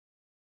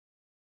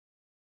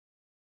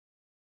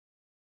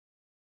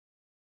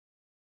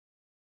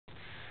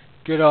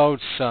Good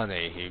old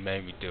Sonny, who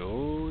made me do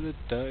all the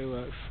dirty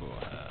work for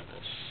her.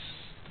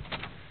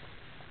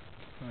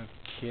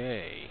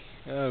 Okay,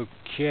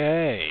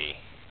 okay,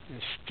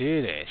 let's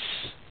do this.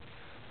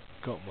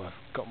 Got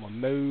my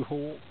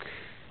mohawk.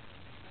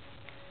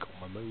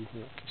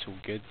 It's all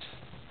good.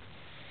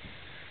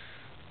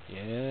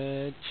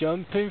 Yeah,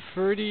 jumping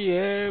through the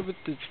air with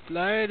the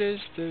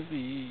slightest of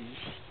ease.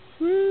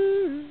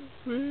 Woo,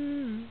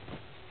 woo.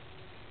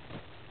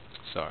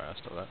 Sorry, I'll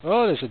stop that.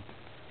 Oh, there's a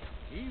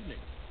Evening.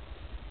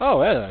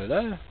 Oh, hello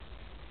there.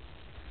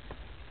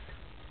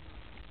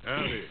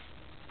 Howdy.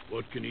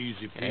 What can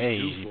Easy Pete Hey,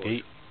 do Easy for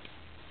Pete.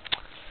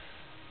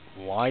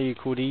 Why are you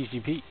called Easy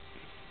Pete?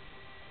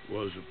 you?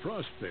 Was a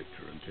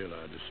prospector until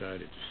I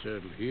decided to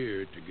settle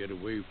here to get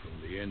away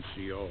from the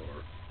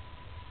NCR.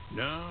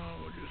 Now,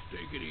 I'll just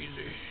take it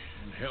easy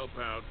and help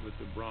out with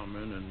the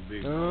Brahmin and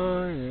Big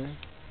Oh,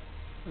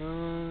 yeah.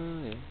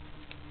 Oh, yeah.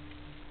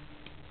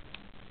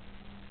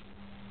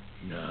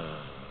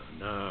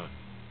 Nah.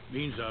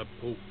 Means I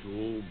poke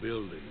through old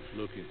buildings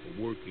looking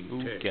for working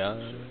tech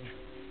and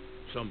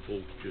such. Some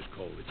folks just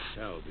call it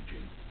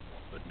salvaging,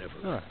 but never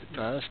like the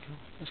term. That's cool.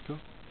 That's cool.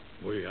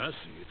 The way I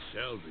see it,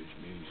 salvage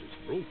means it's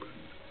broken,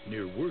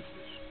 near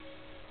worthless.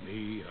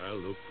 Me, I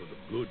look for the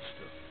good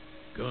stuff.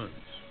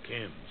 Guns,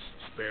 chems,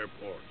 spare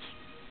parts.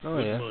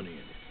 With money in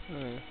it.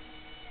 Oh, yeah.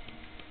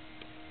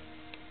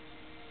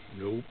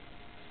 Nope.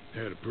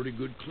 Had a pretty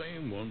good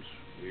claim once,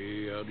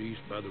 way out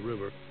east by the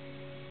river,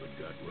 but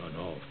got run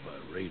off by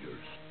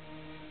raiders.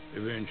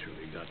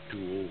 Eventually got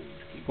too old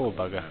to keep Poor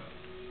going bugger.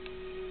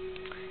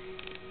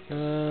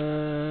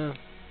 out.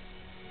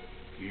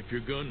 Keep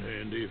your gun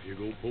handy if you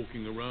go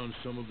poking around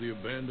some of the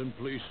abandoned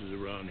places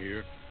around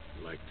here,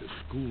 like the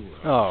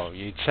schoolhouse. Oh,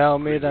 you tell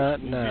me that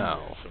Move in now.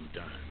 there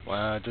sometimes.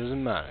 Well, it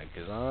doesn't matter,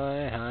 because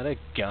I had a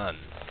gun.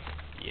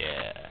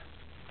 Yeah.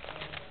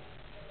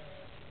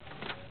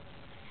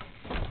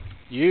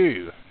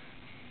 You.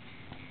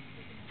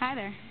 Hi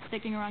there.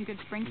 Sticking around Good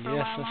Springs for a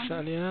Yes, while I longer?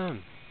 certainly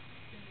am.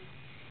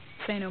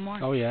 Say no more.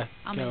 Oh, yeah.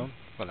 I'm Go in. on.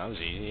 Well, that was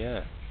easy,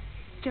 yeah.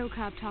 Joe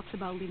Cobb talks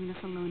about leaving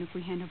us alone if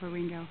we hand over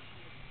Ringo,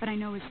 but I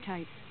know his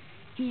type.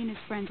 He and his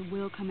friends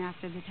will come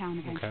after the town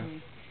eventually.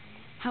 Okay.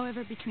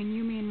 However, between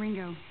you, me, and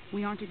Ringo,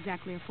 we aren't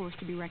exactly a force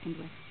to be reckoned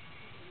with.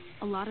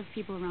 A lot of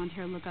people around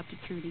here look up to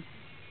Trudy.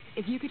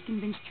 If you could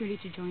convince Trudy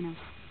to join us,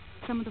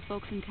 some of the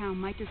folks in town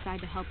might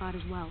decide to help out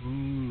as well.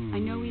 I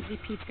know Easy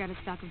Pete's got a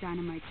stock of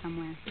dynamite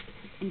somewhere,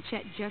 and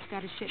Chet just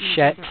got a shipment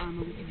of other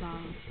armor we could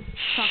borrow.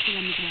 Talk to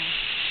them as well.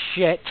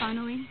 Shit.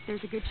 Finally,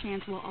 there's a good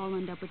chance we'll all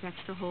end up with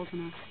extra holes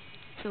in us.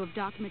 So if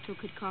Doc Mitchell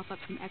could cough up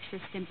some extra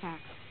stim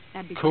packs,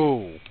 that'd be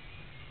cool.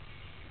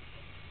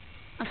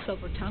 A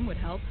silver tongue would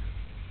help.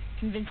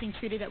 Convincing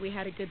Trudy that we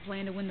had a good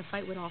plan to win the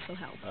fight would also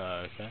help.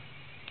 Okay.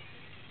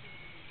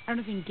 I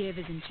don't think give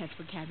is in Chet's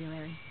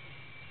vocabulary.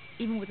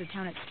 Even with the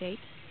town at stake,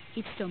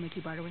 he'd still make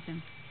you barter with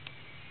him.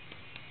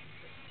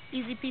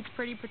 Easy Pete's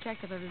pretty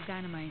protective of his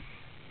dynamite.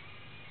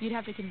 You'd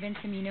have to convince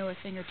him you know a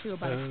thing or two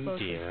about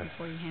explosives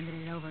before you handed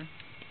it over.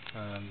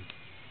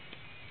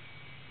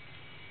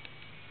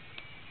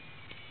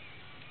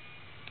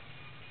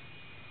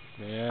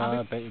 Yeah,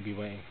 I bet you'll be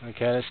waiting.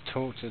 Okay, let's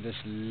talk to this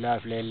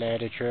lovely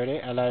lady, Trudy.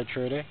 Hello,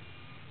 Trudy.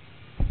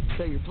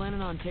 So you're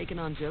planning on taking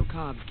on Joe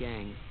Cobb's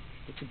gang.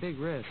 It's a big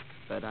risk,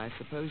 but I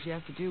suppose you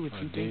have to do what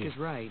you think is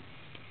right.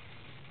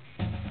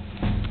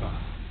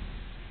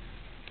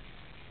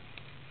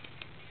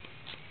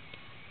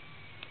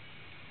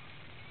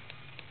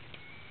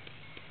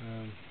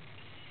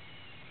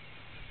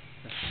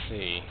 Let's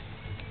see.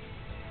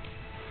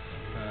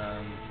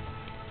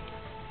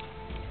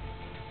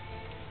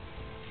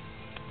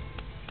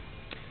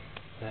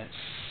 Let's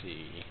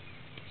see.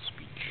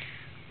 Speech.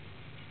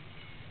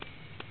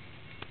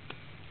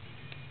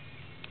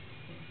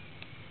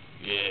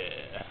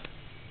 Yeah.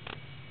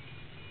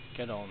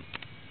 Get on.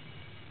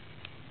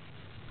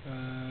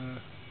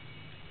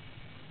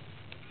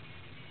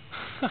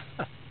 Look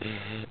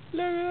at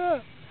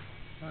that.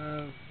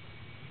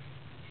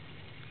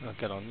 Oh,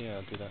 get on. Yeah,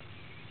 I'll do that.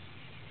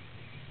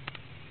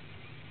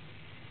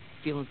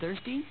 Feeling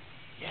thirsty?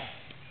 Yeah.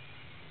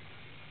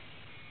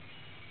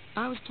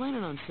 I was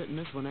planning on sitting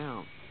this one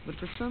out, but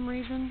for some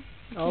reason,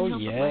 I can't Oh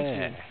help but like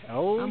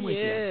you. I'm with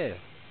you.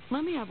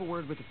 Let me have a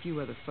word with a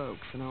few other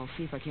folks, and I'll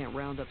see if I can't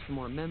round up some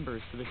more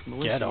members for this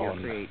militia you're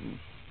creating.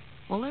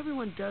 While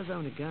everyone does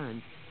own a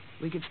gun,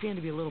 we could stand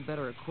to be a little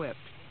better equipped.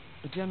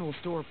 The general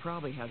store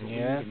probably has what we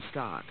need in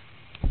stock.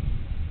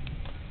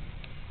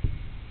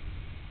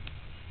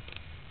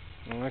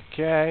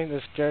 Okay,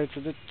 let's go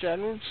to the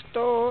general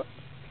store.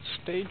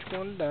 Stage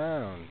 1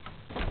 down.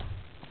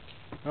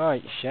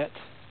 Alright, shit.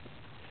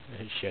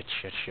 Shit.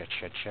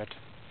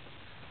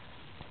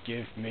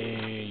 Give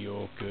me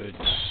your goods.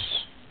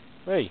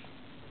 Wait.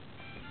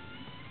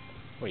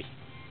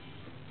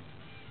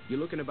 You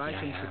looking to buy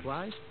some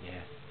supplies?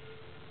 Yeah.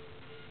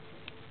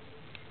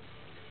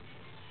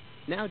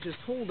 Now just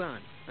hold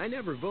on. I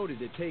never voted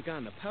to take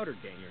on the powder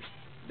gangers.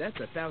 That's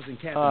 1,000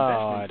 cap investment.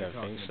 I don't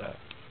think so.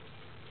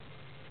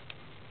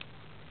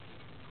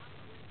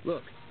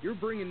 Look, you're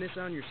bringing this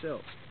on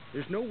yourselves.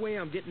 There's no way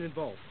I'm getting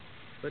involved.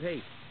 But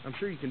hey, I'm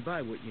sure you can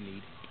buy what you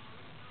need.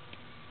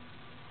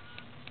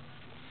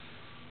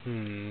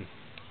 You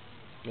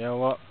know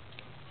what?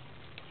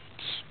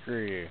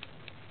 Screw you.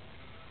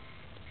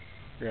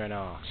 You're an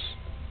arse.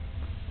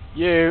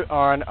 You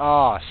are an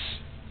arse.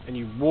 And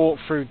you walk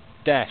through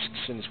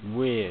desks and it's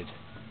weird.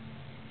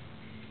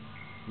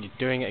 You're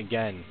doing it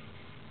again.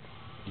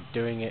 You're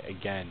doing it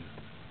again.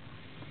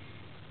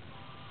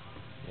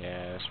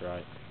 Yeah, that's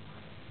right.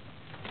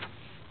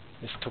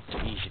 Let's talk to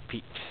Easy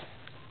Pete.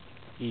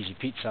 Easy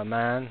Pete's our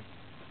man.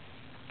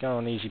 Go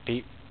on, Easy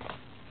Pete.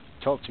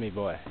 Talk to me,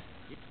 boy.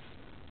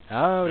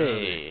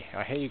 Howdy.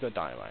 I hear you got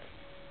dynamite.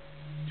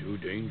 Too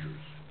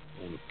dangerous.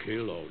 Want to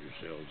kill all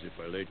yourselves if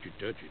I let you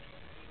touch it.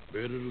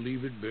 Better to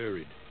leave it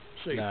buried.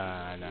 Safe.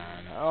 Nah.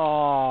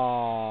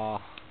 Aww.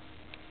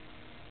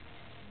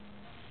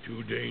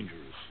 Too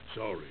dangerous.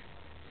 Sorry.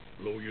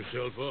 Blow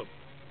yourself up.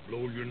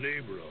 Blow your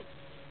neighbor up.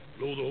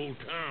 Blow the whole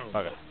town.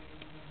 Okay.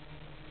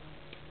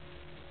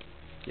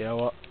 You know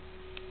what?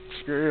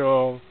 Screw you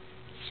all.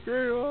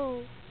 Screw you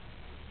all.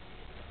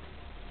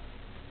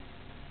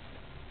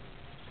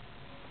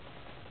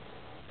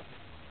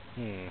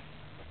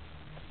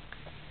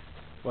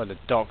 Well, the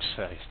doc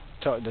says.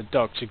 The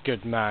doc's a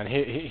good man.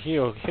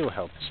 He'll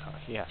help us out.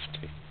 He has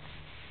to.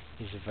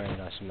 He's a very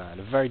nice man.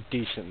 A very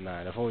decent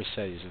man. I've always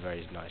said he's a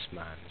very nice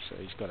man. So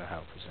he's got to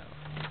help us out.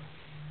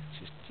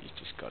 He's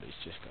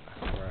just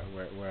gonna.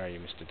 Where are you,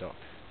 Mr. Doc?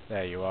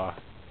 There you are.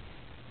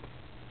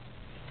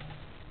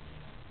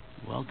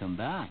 Welcome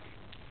back.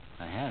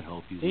 I had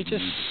hoped you He would need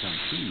just to come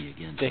see me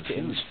again. stick it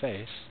in his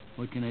face.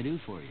 What can I do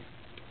for you?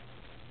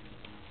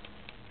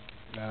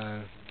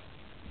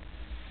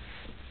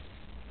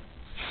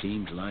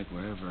 Seems like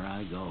wherever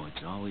I go,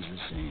 it's always the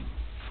same.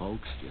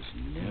 Folks just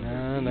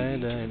never leave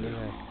each other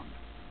alone.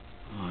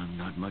 Oh, I'm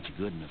not much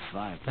good in a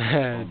fight.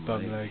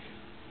 Bum leg.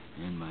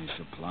 And my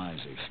supplies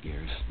are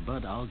scarce,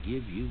 but I'll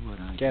give you what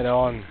I Get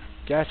on.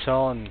 Get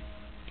on.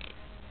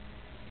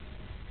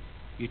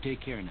 You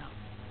take care now.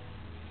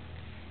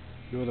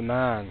 You're the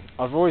man.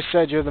 I've always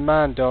said you're the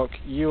man, Doc.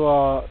 You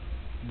are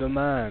the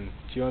man.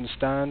 Do you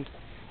understand?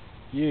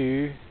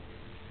 You're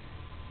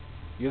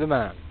the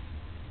man.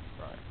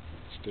 Right,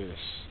 let's do this.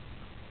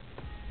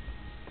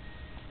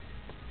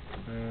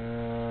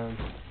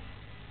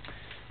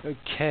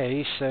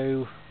 Okay,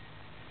 so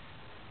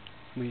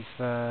we've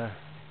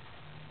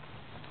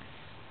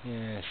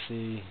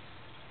see,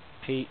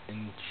 Pete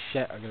and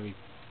Chet are gonna be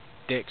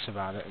dicks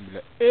about it and be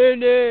like, oh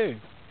no,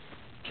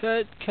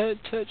 can't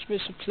touch my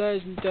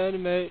supplies and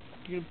dynamite.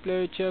 You're gonna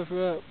blow each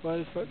other up. Why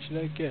the fuck should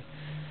I care?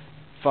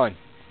 Fine,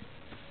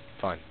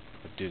 we'll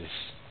do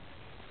this.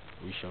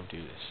 We shall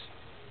do this.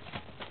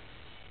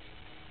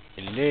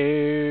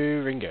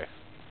 Hello, Ringo.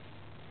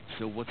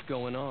 So what's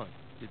going on?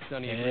 Did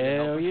Sonny agree to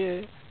Hell help us?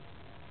 yeah.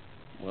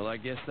 Well, I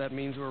guess that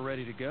means we're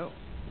ready to go.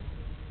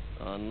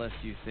 Unless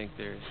you think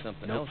there's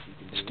something else you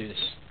can do. Let's do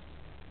this.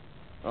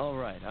 All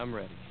right, I'm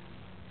ready.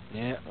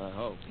 Yeah. I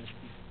hope.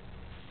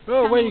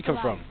 Oh, where you come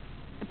from?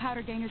 The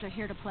Powder Gangers are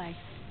here to play.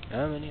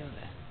 How many are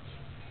there?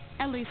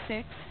 At least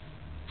 6.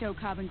 Joe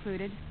Cobb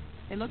included.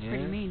 They look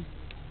pretty mean.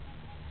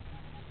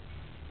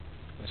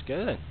 Let's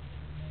go then.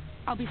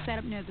 I'll be set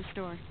up near the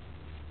store.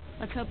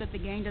 Let's hope that the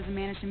gang doesn't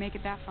manage to make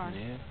it that far.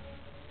 Yeah.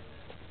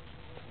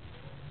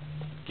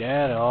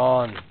 Get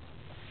on.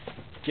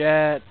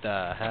 Get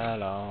the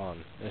hell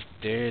on. Let's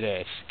do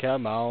this.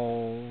 Come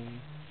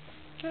on.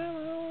 Come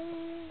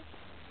on.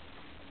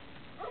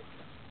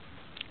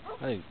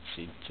 I didn't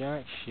see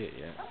jack shit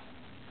yet.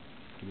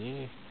 Can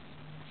you?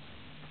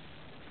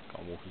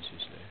 Can't walk into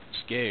this there.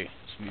 Let's go.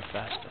 Let's move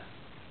faster.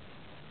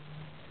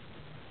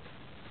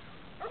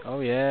 Oh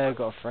yeah, I've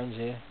got friends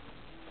here.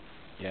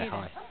 Yeah,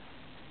 hi.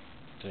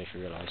 Don't know if you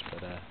realise,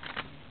 but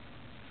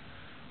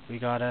we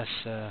got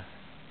us a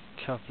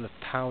couple of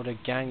powder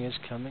gangers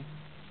coming.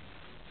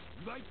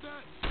 Like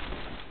that?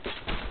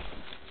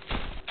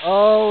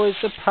 Oh,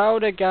 it's a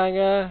powder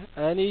ganger,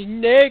 and he's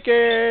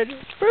naked.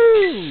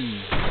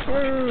 Boom,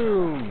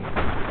 boom.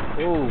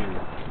 Oh,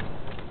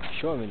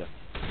 show him in the.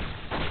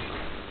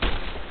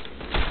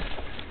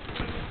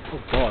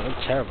 Oh God, I'm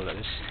terrible at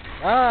this.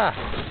 Ah.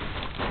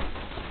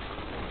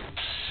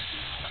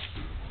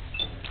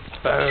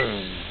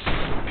 Boom.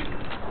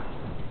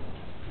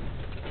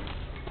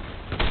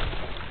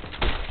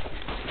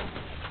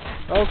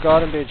 Oh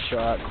God, I'm being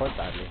shot at quite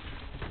badly.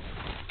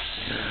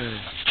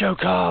 It's Joe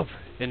Cobb!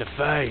 In the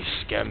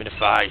face! Get him in the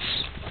face!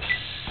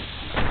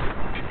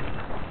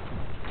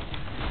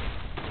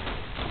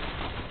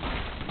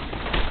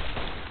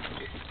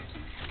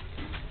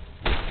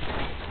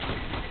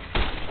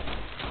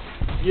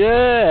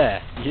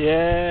 Yeah!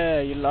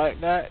 Yeah! You like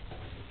that?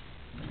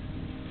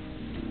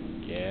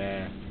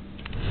 Yeah.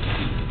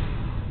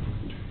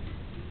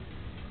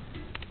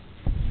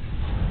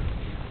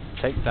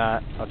 Take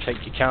that. I'll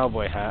take your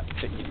cowboy hat.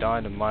 Take your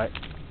dynamite.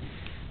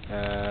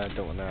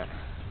 Don't want that.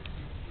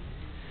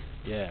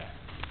 Yeah.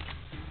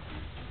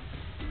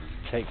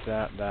 Take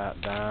that. That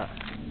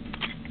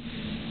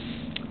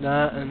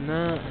and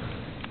that.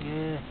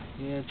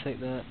 Yeah, take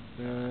that.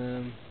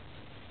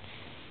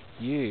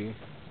 You?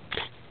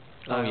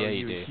 Oh yeah,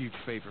 you do. I owe you a huge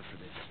favor for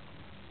this.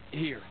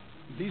 Here,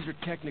 these are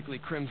technically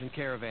Crimson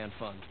Caravan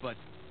funds, but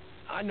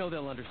I know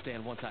they'll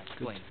understand once I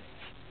explain things.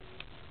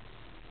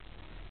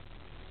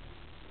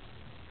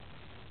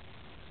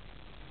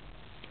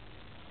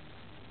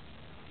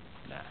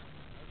 Nah.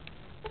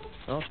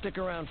 I'll stick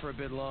around for a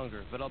bit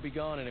longer, but I'll be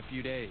gone in a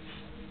few days.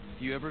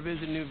 If you ever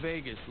visit New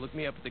Vegas, look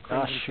me up at the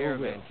Crimson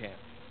Caravan camp.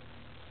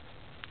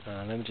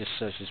 Let me just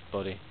search his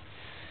body.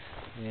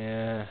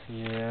 Yeah.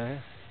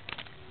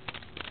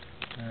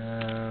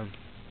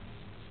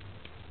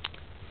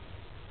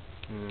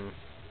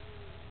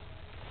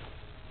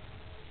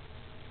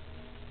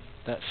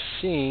 That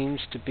seems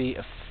to be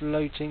a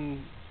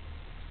floating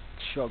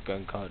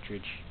shotgun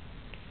cartridge.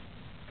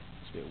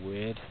 It's a bit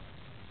weird.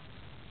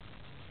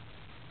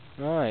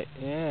 Right,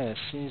 yeah,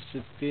 seems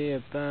to be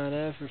about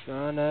everything.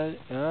 I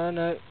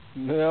know.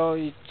 Oh,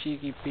 you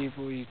cheeky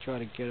people, you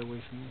trying to get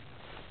away from me.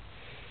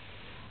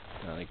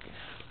 No,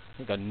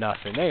 they got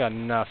nothing.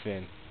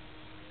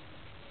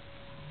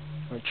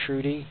 Right,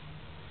 Trudy?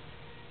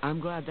 I'm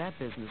glad that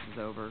business is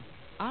over.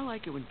 I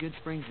like it when Good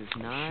Springs is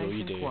nice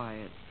and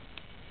quiet.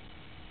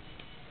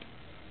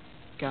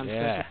 Got a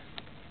special?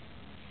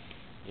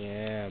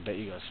 Yeah, I bet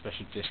you got a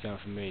special discount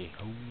for me.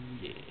 Oh,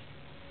 yeah.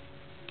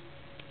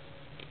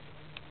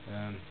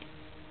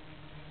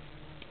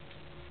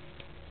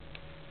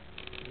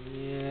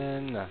 Yeah,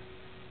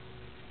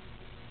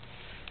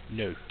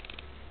 no.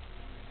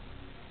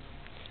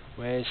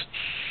 Where's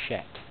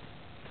Chet?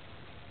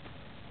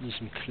 Need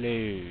some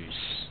clues.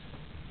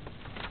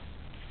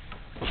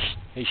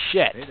 Hey,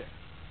 Chet. Hey there.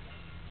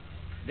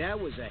 That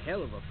was a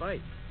hell of a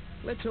fight.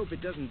 Let's hope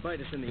it doesn't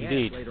bite us in the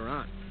Indeed. ass later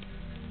on.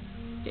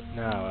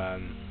 Now,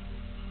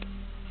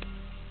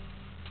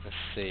 let's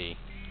see.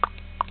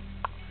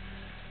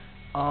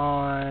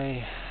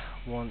 I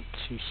want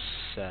to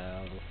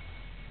sell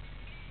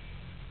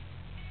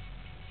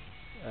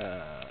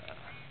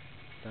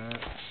that.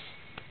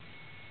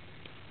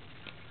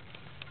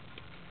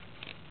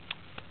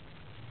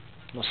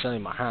 Not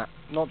selling my hat.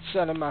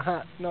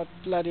 Not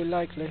bloody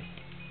likely.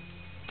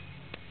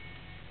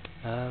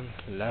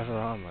 Leather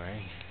armor,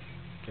 eh?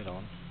 Get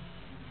on.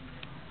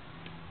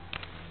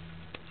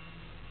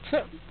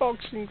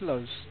 Boxing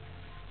gloves.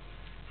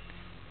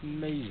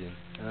 Amazing.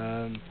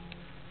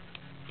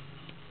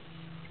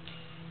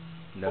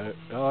 No.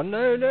 Oh,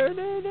 no.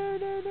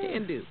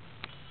 Can do.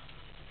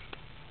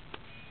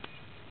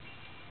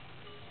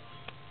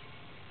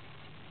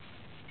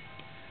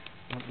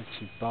 Wanted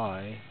to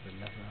buy the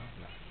leather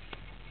armor.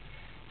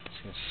 It's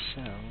gonna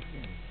sell.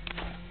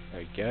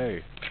 There we go.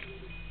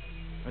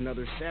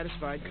 Another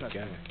satisfied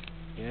customer.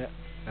 Yeah.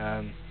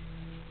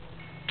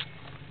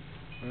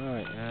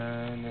 Right,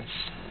 and let's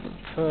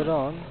put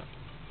on.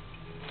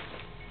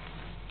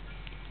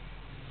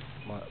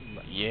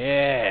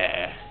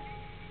 Yeah.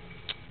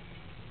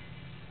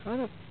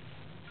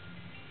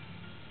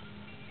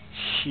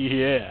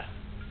 Yeah.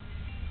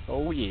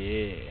 Oh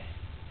yeah.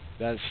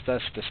 That's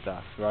the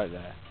stuff right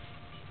there.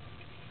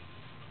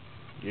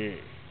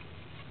 Yeah.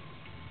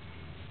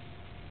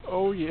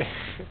 Oh yeah.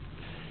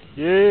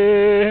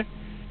 Yeah.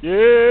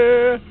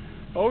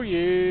 Oh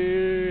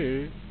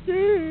yeah.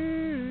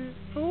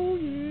 Oh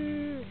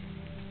yeah.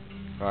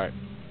 Right.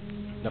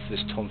 Enough of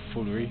this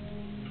tomfoolery.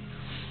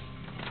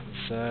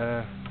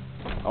 Let's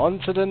on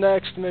to the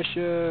next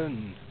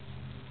mission.